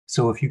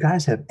So if you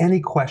guys have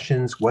any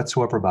questions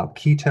whatsoever about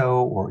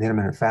keto or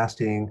intermittent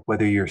fasting,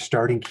 whether you're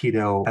starting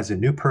keto as a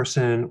new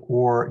person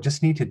or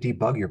just need to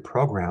debug your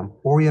program,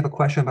 or you have a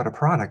question about a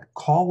product,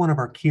 call one of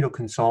our keto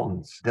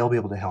consultants. They'll be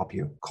able to help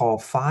you. Call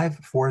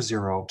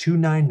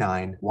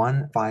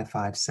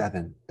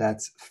 540-299-1557.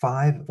 That's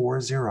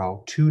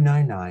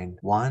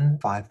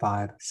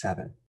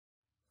 540-299-1557.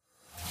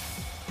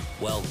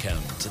 Welcome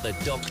to the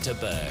Dr.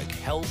 Berg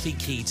Healthy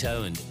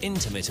Keto and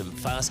Intermittent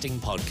Fasting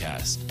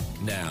Podcast.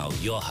 Now,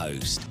 your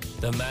host,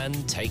 the man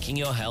taking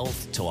your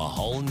health to a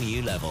whole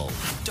new level,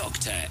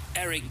 Dr.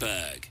 Eric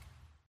Berg.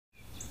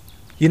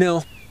 You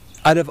know,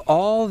 out of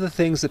all the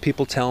things that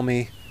people tell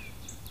me,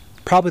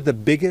 probably the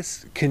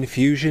biggest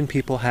confusion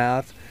people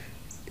have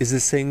is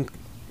this thing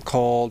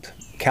called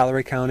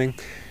calorie counting.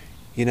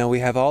 You know, we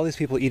have all these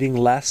people eating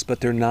less,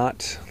 but they're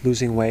not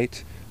losing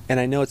weight. And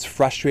I know it's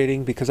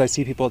frustrating because I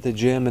see people at the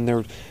gym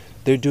and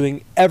they're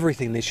doing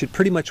everything. They should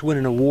pretty much win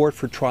an award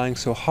for trying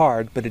so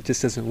hard, but it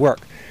just doesn't work.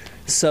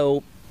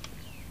 So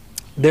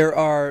there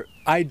are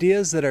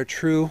ideas that are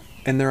true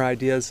and there are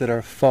ideas that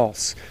are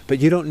false. But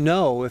you don't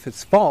know if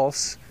it's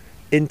false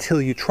until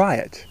you try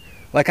it.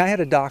 Like I had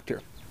a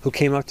doctor who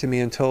came up to me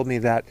and told me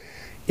that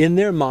in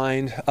their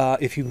mind,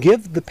 if you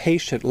give the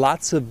patient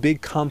lots of big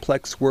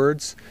complex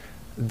words,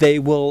 they'll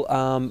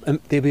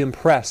be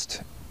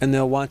impressed and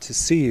they'll want to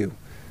see you.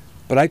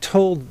 But I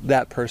told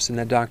that person,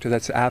 that doctor,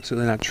 that's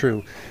absolutely not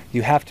true.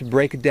 You have to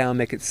break it down,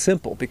 make it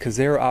simple, because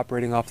they're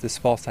operating off this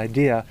false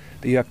idea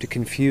that you have to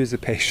confuse the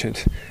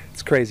patient.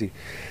 It's crazy.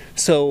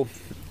 So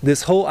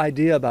this whole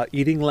idea about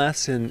eating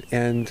less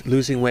and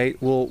losing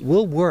weight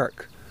will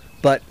work.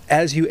 But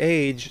as you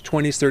age,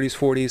 20s, 30s,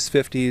 40s,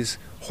 50s,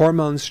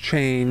 hormones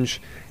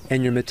change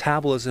and your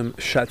metabolism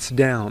shuts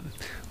down.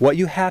 What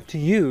you have to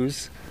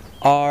use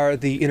are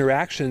the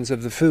interactions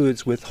of the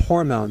foods with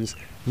hormones,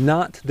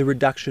 not the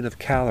reduction of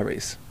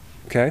calories.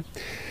 Okay?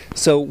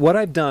 So what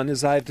I've done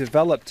is I've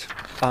developed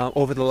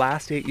over the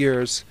last 8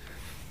 years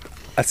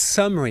a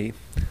summary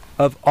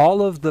of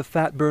all of the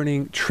fat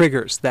burning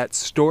triggers that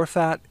store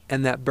fat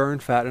and that burn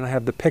fat, and I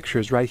have the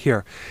pictures right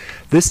here.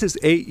 This is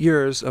 8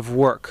 years of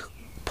work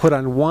put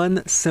on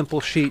one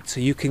simple sheet so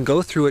you can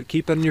go through it,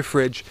 keep it in your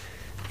fridge,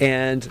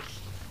 and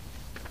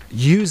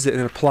use it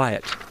and apply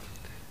it.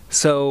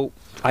 So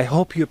I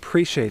hope you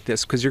appreciate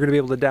this because you're going to be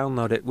able to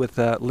download it with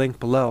the link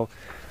below.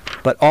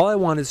 But all I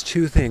want is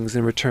two things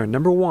in return.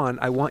 Number one,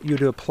 I want you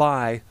to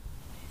apply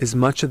as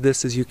much of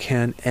this as you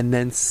can and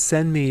then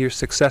send me your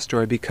success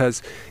story,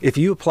 because if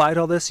you applied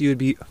all this, you would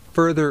be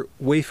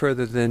way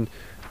further than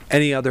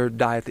any other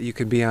diet that you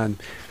could be on.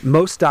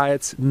 Most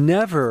diets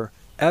never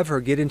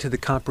ever get into the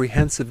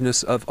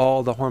comprehensiveness of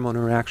all the hormone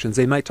interactions.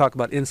 They might talk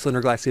about insulin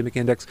or glycemic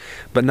index,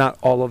 but not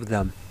all of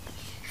them.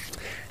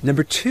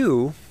 Number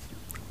two,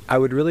 I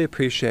would really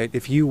appreciate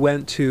if you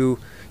went to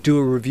do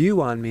a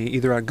review on me,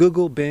 either on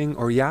Google, Bing,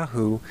 or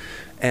Yahoo,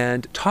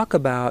 and talk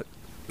about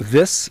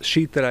this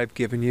sheet that I've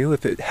given you,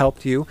 if it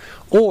helped you,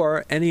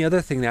 or any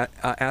other thing that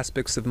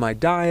aspects of my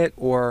diet,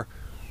 or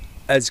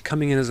as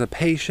coming in as a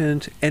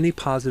patient, any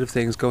positive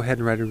things, go ahead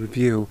and write a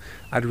review.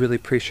 I'd really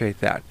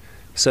appreciate that.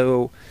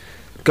 So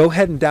go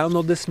ahead and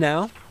download this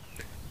now,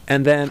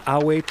 and then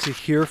I'll wait to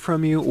hear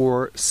from you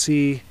or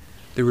see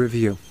the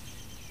review.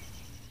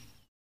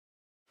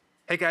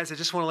 Hey guys, I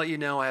just want to let you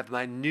know I have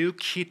my new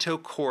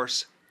keto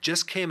course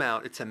just came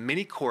out. It's a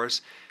mini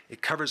course.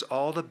 It covers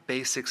all the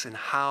basics and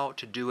how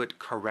to do it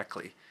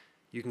correctly.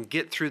 You can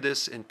get through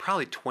this in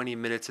probably 20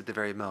 minutes at the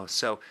very most.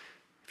 So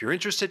if you're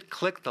interested,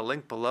 click the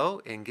link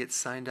below and get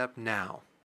signed up now.